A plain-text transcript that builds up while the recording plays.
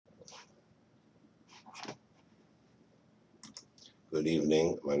Good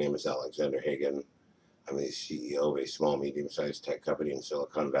evening. My name is Alexander Hagan. I'm the CEO of a small, medium-sized tech company in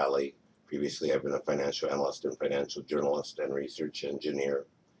Silicon Valley. Previously, I've been a financial analyst and financial journalist and research engineer.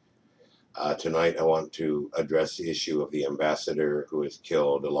 Tonight, I want to address the issue of the ambassador who was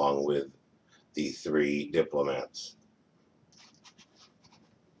killed along with the 3 diplomats.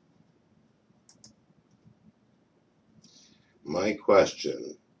 My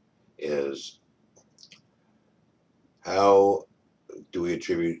question is, how do we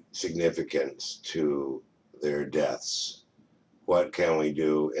attribute significance to their deaths? What can we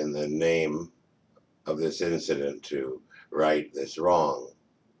do in the name of this incident to right this wrong?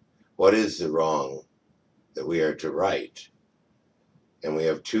 What is the wrong that we are to right? And we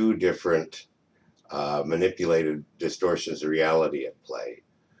have 2 different manipulated distortions of reality at play.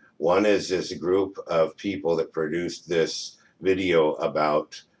 One is this group of people that produced this video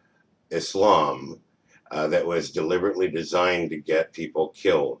about Islam that was deliberately designed to get people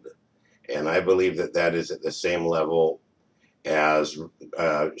killed. And I believe that that is at the same level as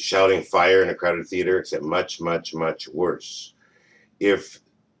shouting fire in a crowded theater, except much, much, much worse. If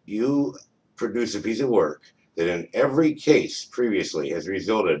you produce a piece of work that in every case previously has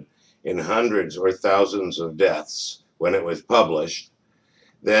resulted in hundreds or thousands of deaths when it was published,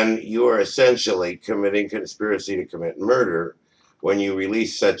 then you are essentially committing conspiracy to commit murder when you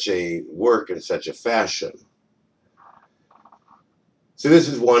release such a work in such a fashion. So this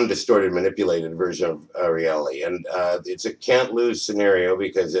is one distorted, manipulated version of reality, and it's a can't-lose scenario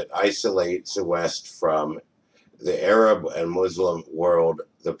because it isolates the West from the Arab and Muslim world,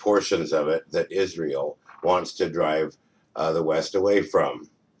 the portions of it that Israel wants to drive the West away from.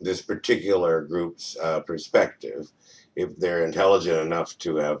 This particular group's perspective, if they're intelligent enough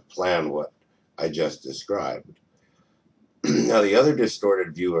to have planned what I just described. Now, the other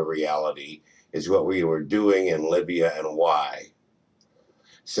distorted view of reality is what we were doing in Libya and why.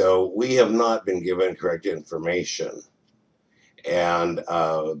 So we have not been given correct information. And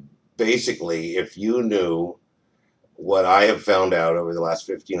basically, if you knew what I have found out over the last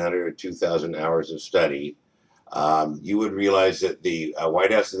 1,500 or 2,000 hours of study, you would realize that the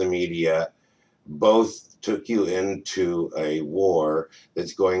White House and the media both took you into a war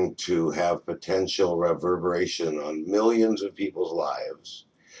that's going to have potential reverberation on millions of people's lives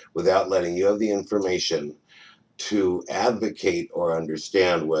without letting you have the information to advocate or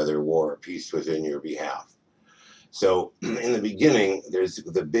understand whether war or peace was in your behalf. So in the beginning, there's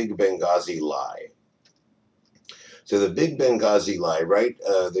the big Benghazi lie. So the big Benghazi lie, right?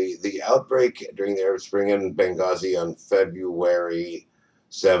 The outbreak during the Arab Spring in Benghazi on February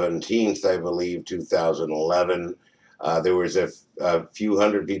 17th, I believe, 2011. There was a few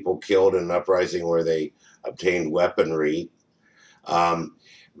hundred people killed in an uprising where they obtained weaponry.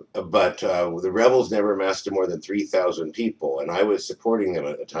 But the rebels never amassed more than 3,000 people, and I was supporting them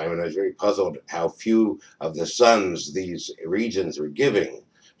at the time, and I was very puzzled how few of the sons these regions were giving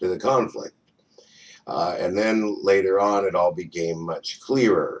to the conflict. And then later on, it all became much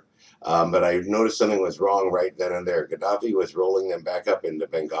clearer. But I noticed something was wrong right then and there. Gadaffi was rolling them back up into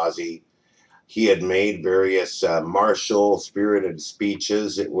Benghazi. He had made various martial, spirited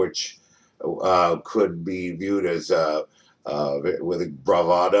speeches, which could be viewed as with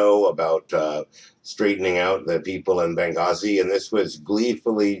bravado about straightening out the people in Benghazi. And this was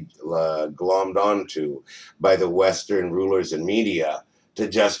gleefully glommed onto by the Western rulers and media to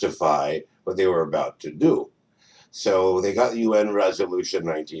justify what they were about to do. So they got the UN Resolution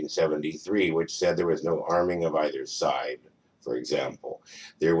 1973, which said there was no arming of either side, for example.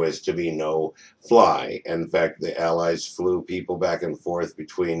 There was to be no fly. In fact, the Allies flew people back and forth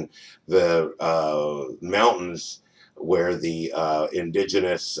between the mountains where the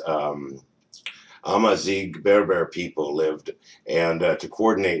indigenous Amazigh Berber people lived, and to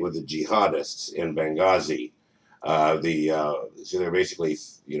coordinate with the jihadists in Benghazi. So they're basically,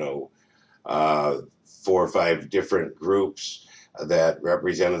 4 or 5 different groups that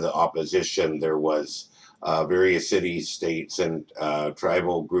represented the opposition. There was various cities, states, and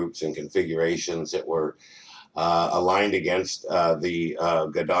tribal groups and configurations that were aligned against the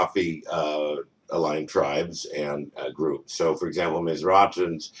Gadaffi aligned tribes and groups. So, for example,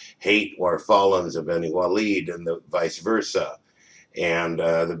 Mizratans hate Warfalans of Beni Walid and the vice versa. And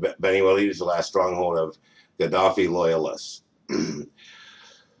the Beni Walid is the last stronghold of Gadaffi loyalists.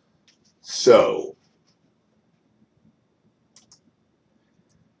 So,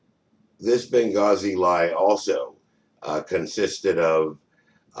 this Benghazi lie also consisted of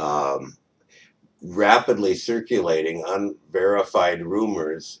rapidly circulating unverified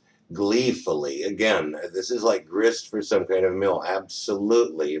rumors gleefully. Again, this is like grist for some kind of mill.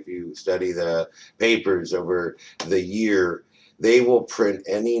 Absolutely. If you study the papers over the year, they will print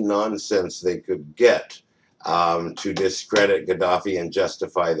any nonsense they could get to discredit Gaddafi and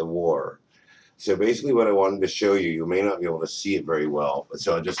justify the war. So basically what I wanted to show you, you may not be able to see it very well,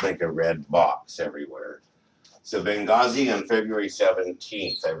 so I'll just make a red box everywhere. So Benghazi on February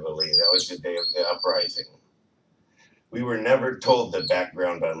 17th, I believe, that was the day of the uprising. We were never told the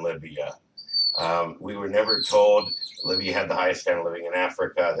background on Libya. We were never told Libya had the highest standard of living in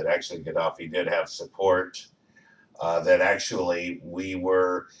Africa, that actually Gaddafi did have support, that actually we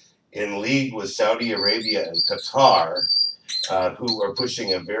were in league with Saudi Arabia and Qatar, who were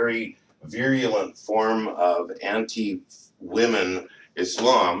pushing a very virulent form of anti-women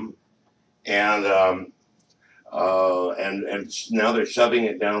Islam, and now they're shoving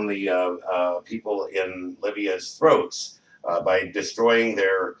it down the people in Libya's throats by destroying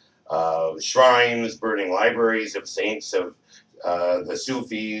their shrines, burning libraries of saints of the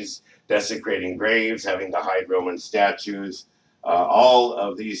Sufis, desecrating graves, having to hide Roman statues, all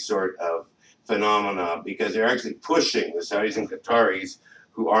of these sort of phenomena, because they're actually pushing the Saudis and Qataris,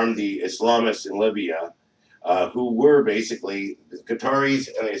 who armed the Islamists in Libya, who were basically, the Qataris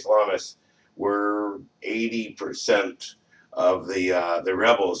and the Islamists were 80% of the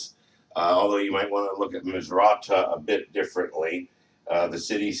rebels, although you might want to look at Misrata a bit differently, the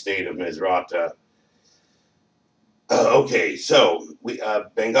city-state of Misrata. Okay, so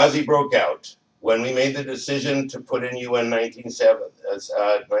Benghazi broke out. When we made the decision to put in UN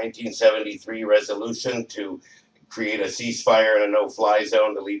 1973 resolution to create a ceasefire and a no-fly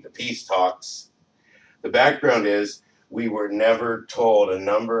zone to lead to peace talks, the background is we were never told a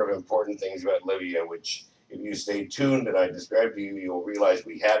number of important things about Libya, which, if you stay tuned and I describe to you, you'll realize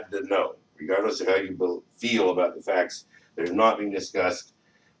we had to know, regardless of how you feel about the facts that are not being discussed,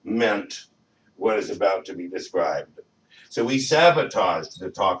 meant what is about to be described. So we sabotaged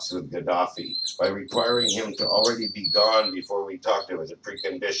the talks with Gaddafi by requiring him to already be gone before we talked to him as a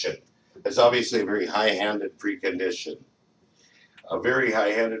precondition. That's obviously a very high-handed precondition. A very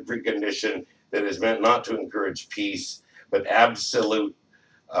high-handed precondition that is meant not to encourage peace, but absolute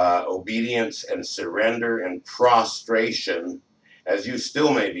obedience and surrender and prostration, as you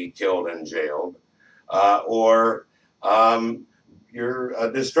still may be killed and jailed, or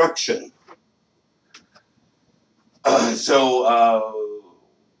your destruction.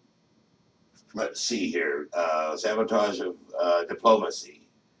 Let's see here. Sabotage of diplomacy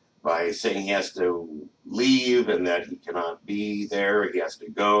by saying he has to leave and that he cannot be there, he has to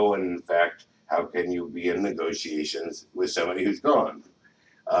go, and in fact, how can you be in negotiations with somebody who's gone?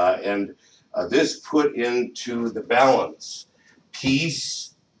 This put into the balance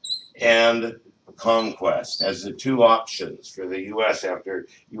peace and conquest as the two options for the U.S. after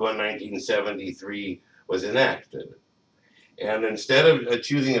UN 1973 was enacted. And instead of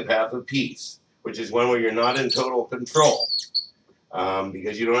choosing a path of peace, which is one where you're not in total control,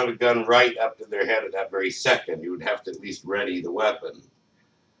 because you don't have a gun right up to their head at that very second, you would have to at least ready the weapon.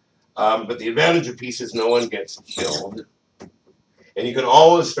 But the advantage of peace is no one gets killed, and you can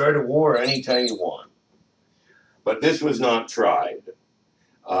always start a war anytime you want. But this was not tried.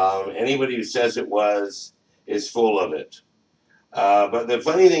 Anybody who says it was is full of it. But the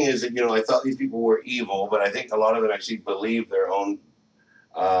funny thing is that, I thought these people were evil, but I think a lot of them actually believe their own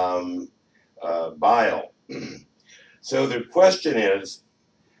bile. So the question is,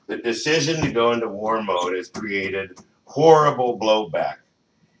 the decision to go into war mode has created horrible blowback.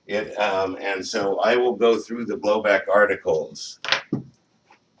 And so I will go through the blowback articles.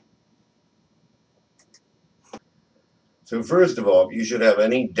 So first of all, if you should have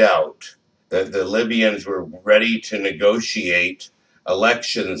any doubt that the Libyans were ready to negotiate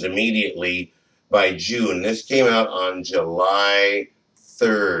elections immediately by June. This came out on July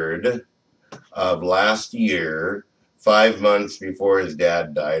 3rd of last year, 5 months before his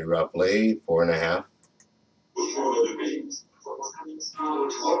dad died, roughly, 4.5.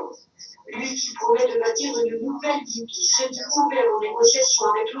 Lui qui promet de bâtir une nouvelle Libye, se dit ouvert aux négociations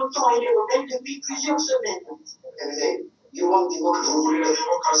avec l'OTAN et les rebelles depuis plusieurs semaines. You want democracy? Vous voulez la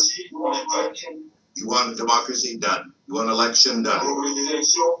démocratie? On est prêt. You want democracy done. You want election done. Vous voulez des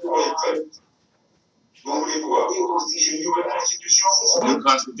élections? On est prêt. Vous voulez quoi? Une constitution. Une nouvelle constitution? New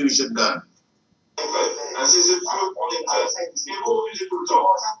constitution done. On est prêt. Un cessez-le-feu? On est prêt. Mais vous refusez tout le temps.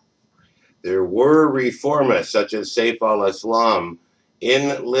 There were reformists such as Saif al-Islam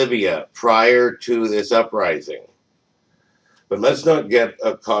in Libya prior to this uprising. But let's not get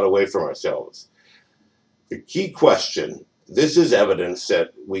caught away from ourselves. The key question, this is evidence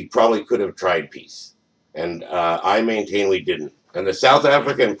that we probably could have tried peace. And I maintain we didn't. And the South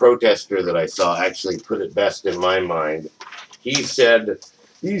African protester that I saw actually put it best in my mind. He said,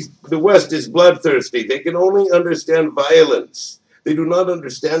 the West is bloodthirsty. They can only understand violence. They do not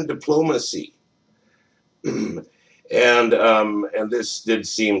understand diplomacy. And this did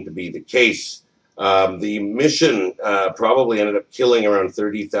seem to be the case. The mission probably ended up killing around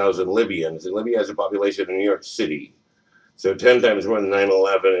 30,000 Libyans, and Libya has a population of New York City, so 10 times more than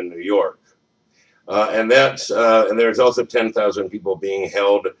 9/11 in New York. And there's also 10,000 people being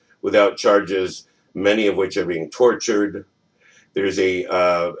held without charges, many of which are being tortured. There's the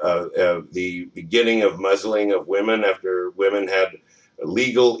beginning of muzzling of women after women had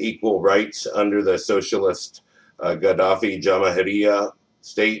legal equal rights under the socialist Gadaffi Jamahiriya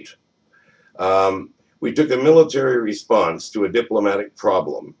state. We took a military response to a diplomatic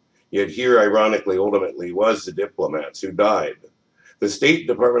problem, yet here, ironically, ultimately, was the diplomats who died. The State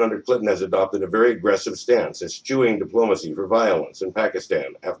Department under Clinton has adopted a very aggressive stance, eschewing diplomacy for violence in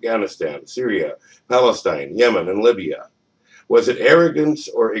Pakistan, Afghanistan, Syria, Palestine, Yemen, and Libya. Was it arrogance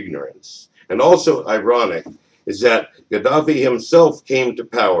or ignorance? And also ironic is that Gaddafi himself came to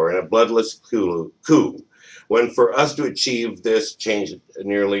power in a bloodless coup, when for us to achieve this change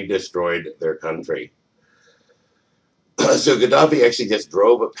nearly destroyed their country. So Gaddafi actually just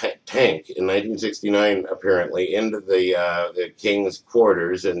drove a tank in 1969, apparently, into the king's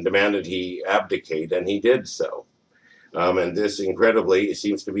quarters and demanded he abdicate, and he did so. And this, incredibly,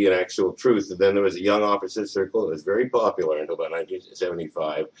 seems to be an actual truth. And then there was a young officers' circle that was very popular until about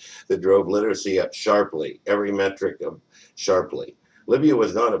 1975 that drove literacy up sharply, every metric of sharply. Libya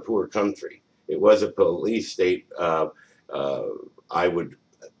was not a poor country. It was a police state, I would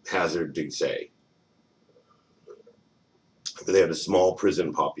hazard to say. They had a small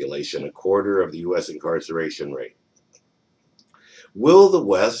prison population, a quarter of the U.S. incarceration rate. Will the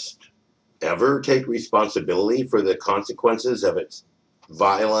West ever take responsibility for the consequences of its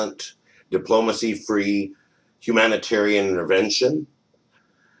violent, diplomacy-free humanitarian intervention?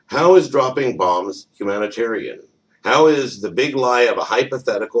 How is dropping bombs humanitarian? How is the big lie of a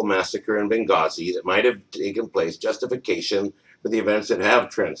hypothetical massacre in Benghazi that might have taken place justification for the events that have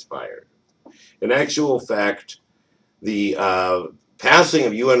transpired? In actual fact, the passing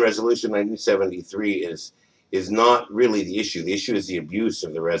of UN Resolution 1973 is not really the issue. The issue is the abuse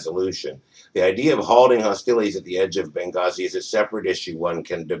of the resolution. The idea of halting hostilities at the edge of Benghazi is a separate issue one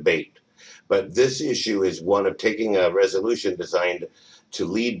can debate. But this issue is one of taking a resolution designed to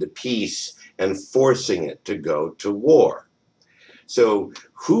lead to peace and forcing it to go to war. So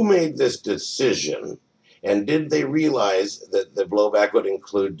who made this decision? And did they realize that the blowback would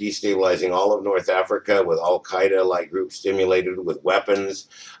include destabilizing all of North Africa with Al-Qaeda-like groups stimulated with weapons?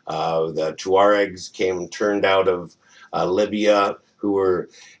 The Tuaregs turned out of Libya, who were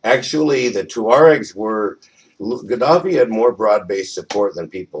actually, the Tuaregs were, Gaddafi had more broad-based support than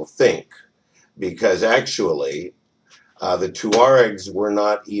people think, because actually the Tuaregs were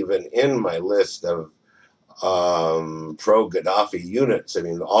not even in my list of pro-Gaddafi units. I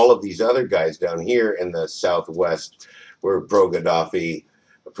mean, all of these other guys down here in the southwest were pro-Gaddafi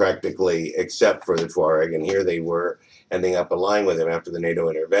practically, except for the Tuareg, and here they were ending up allying with him after the NATO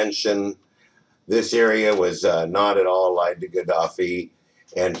intervention. This area was not at all allied to Gaddafi,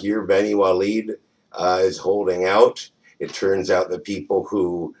 and here Beni Walid is holding out. It turns out the people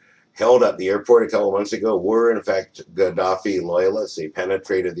who held up the airport a couple of months ago were, in fact, Gaddafi loyalists. They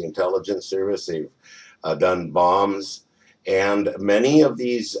penetrated the intelligence service. They've done bombs, and many of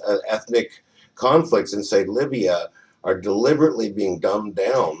these ethnic conflicts inside Libya are deliberately being dumbed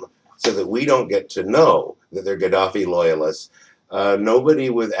down so that we don't get to know that they're Gaddafi loyalists. Nobody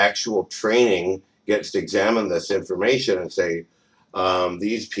with actual training gets to examine this information and say,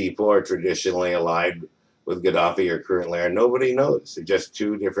 these people are traditionally allied with Gaddafi or currently are. Nobody knows. They're just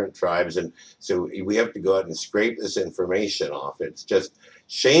two different tribes, and so we have to go out and scrape this information off. It's just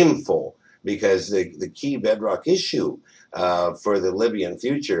shameful, because the key bedrock issue for the Libyan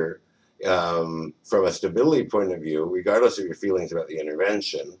future, from a stability point of view, regardless of your feelings about the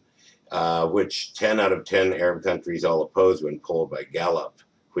intervention, which 10 out of 10 Arab countries all opposed when polled by Gallup,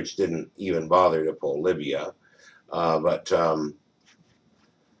 which didn't even bother to poll Libya.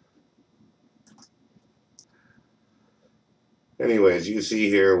 Anyways, you see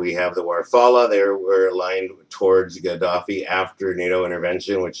here we have the Warfala. They were aligned towards Gaddafi after NATO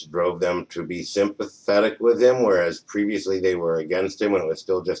intervention, which drove them to be sympathetic with him, whereas previously they were against him when it was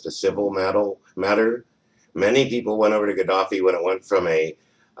still just a civil matter. Many people went over to Gaddafi when it went from a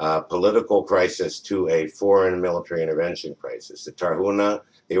political crisis to a foreign military intervention crisis. The Tarhuna,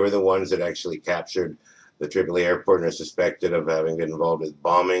 they were the ones that actually captured the Tripoli airport and are suspected of having been involved with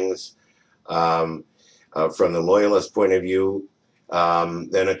bombings. From the loyalist point of view,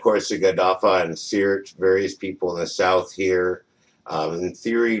 then of course the Gaddafi and Sirte, various people in the south here. In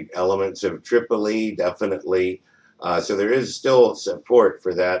theory, elements of Tripoli, definitely So there is still support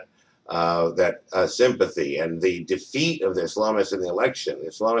for that sympathy. And the defeat of the Islamists in the election, the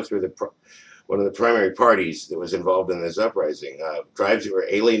Islamists were one of the primary parties that was involved in this uprising. Tribes that were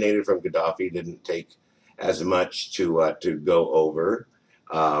alienated from Gadaffi didn't take as much to go over.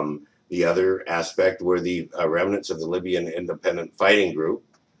 The other aspect were the remnants of the Libyan independent fighting group.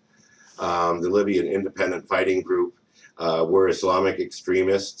 The Libyan independent fighting group were Islamic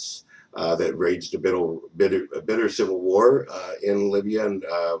extremists that waged a bitter civil war in Libya, and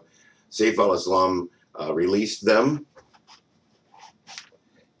Saif al-Islam released them.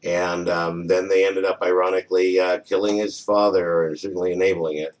 And then they ended up, ironically, killing his father, or certainly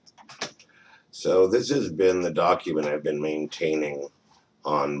enabling it. So this has been the document I've been maintaining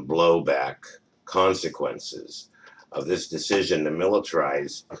on blowback consequences of this decision to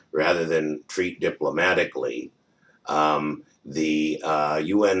militarize rather than treat diplomatically the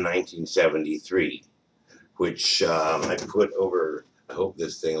UN 1973, which I put over, I hope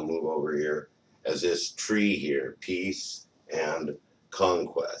this thing will move over here, as this tree here, peace and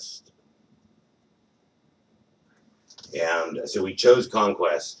conquest. And so we chose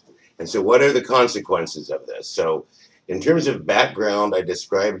conquest. And so what are the consequences of this? So in terms of background, I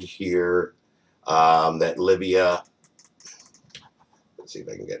described here that Libya, let's see if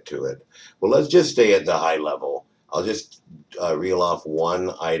I can get to it. Well, let's just stay at the high level. I'll just reel off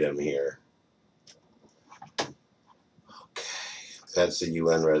one item here. Okay, that's the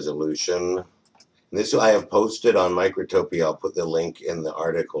UN resolution. And this I have posted on Microtopia. I'll put the link in the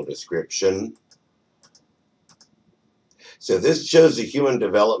article description. So this shows the human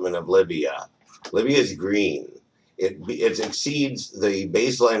development of Libya. Libya is green. It exceeds the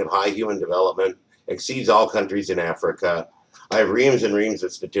baseline of high human development, exceeds all countries in Africa. I have reams and reams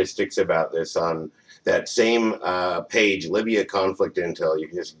of statistics about this on that same page, Libya Conflict Intel. You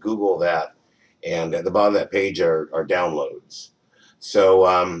can just Google that, and at the bottom of that page are downloads.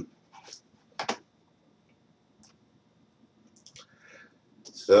 So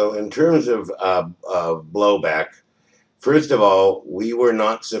so in terms of blowback, first of all, we were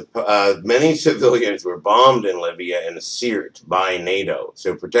not, many civilians were bombed in Libya and seared by NATO.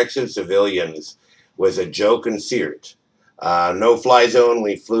 So protection of civilians was a joke in Sirte. No-fly zone,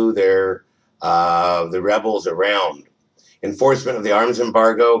 we flew there, the rebels around. Enforcement of the arms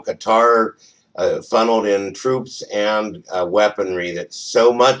embargo, Qatar funneled in troops and weaponry, that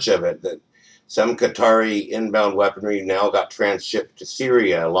so much of it that some Qatari inbound weaponry now got transshipped to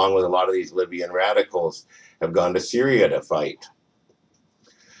Syria, along with a lot of these Libyan radicals have gone to Syria to fight.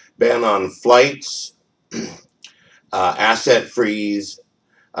 Ban on flights, asset freeze,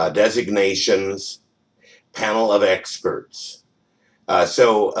 designations, panel of experts.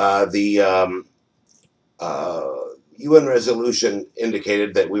 So the UN resolution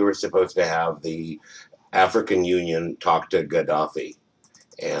indicated that we were supposed to have the African Union talk to Gadaffi.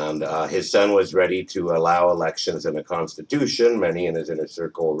 And his son was ready to allow elections and a constitution. Many in his inner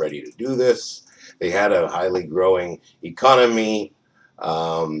circle were ready to do this. They had a highly growing economy.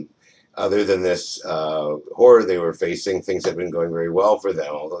 Other than this horror they were facing, things had been going very well for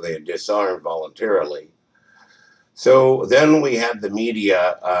them, although they had disarmed voluntarily. So then we had the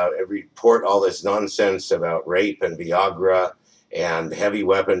media report all this nonsense about rape and Viagra and heavy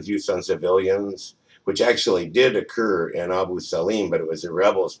weapons use on civilians, which actually did occur in Abu Salim, but it was the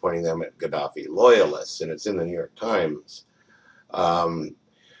rebels pointing them at Gadaffi loyalists, and it's in the New York Times.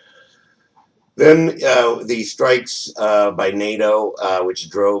 Then the strikes by NATO,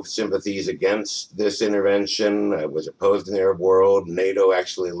 which drove sympathies against this intervention, was opposed in the Arab world. NATO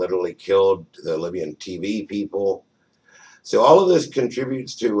actually literally killed the Libyan TV people. So all of this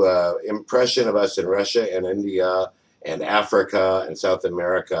contributes to impression of us in Russia and India and Africa and South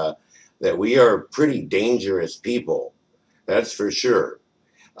America that we are pretty dangerous people. That's for sure.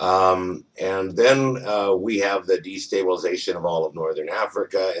 And then we have the destabilization of all of Northern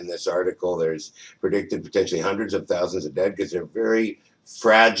Africa. In this article, there's predicted potentially hundreds of thousands of dead because they're very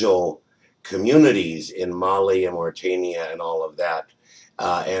fragile communities in Mali and Mauritania and all of that.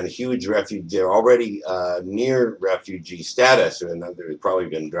 And huge refugee, they're already near refugee status, and there's probably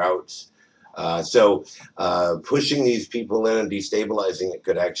been droughts. So pushing these people in and destabilizing it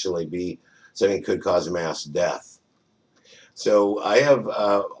could actually be something that could cause mass death. So I have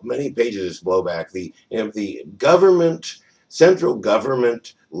many pages of blowback. The government, central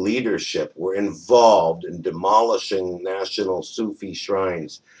government leadership were involved in demolishing national Sufi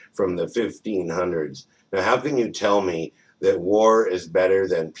shrines from the 1500s. Now, how can you tell me that war is better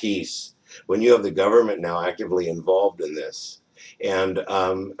than peace when you have the government now actively involved in this? And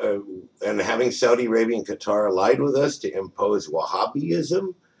having Saudi Arabia and Qatar allied with us to impose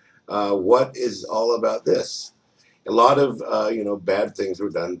Wahhabism, what is all about this? A lot of bad things were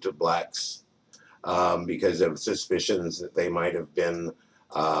done to blacks because of suspicions that they might have been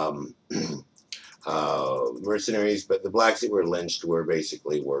um, mercenaries. But the blacks that were lynched were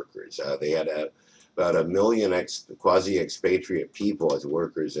basically workers. They had about 1 million quasi-expatriate people as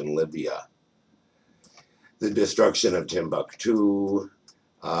workers in Libya. The destruction of Timbuktu,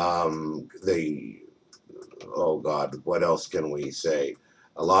 oh God, what else can we say?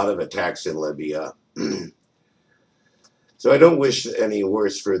 A lot of attacks in Libya. So I don't wish any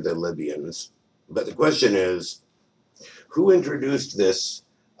worse for the Libyans. But the question is, who introduced this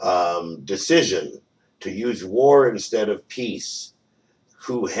decision to use war instead of peace?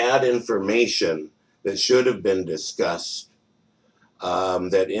 Who had information that should have been discussed,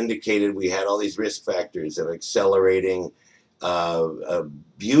 that indicated we had all these risk factors of accelerating a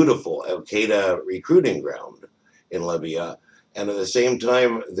beautiful Al Qaeda recruiting ground in Libya, and at the same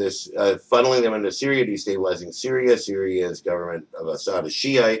time, this funneling them into Syria, destabilizing Syria. Syria's government of Assad is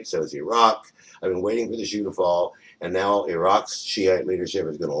Shiite, so is Iraq. I've been waiting for the shoe to fall, and now Iraq's Shiite leadership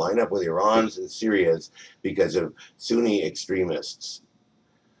is going to line up with Iran's and Syria's because of Sunni extremists.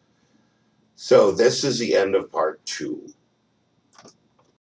 So this is the end of part 2.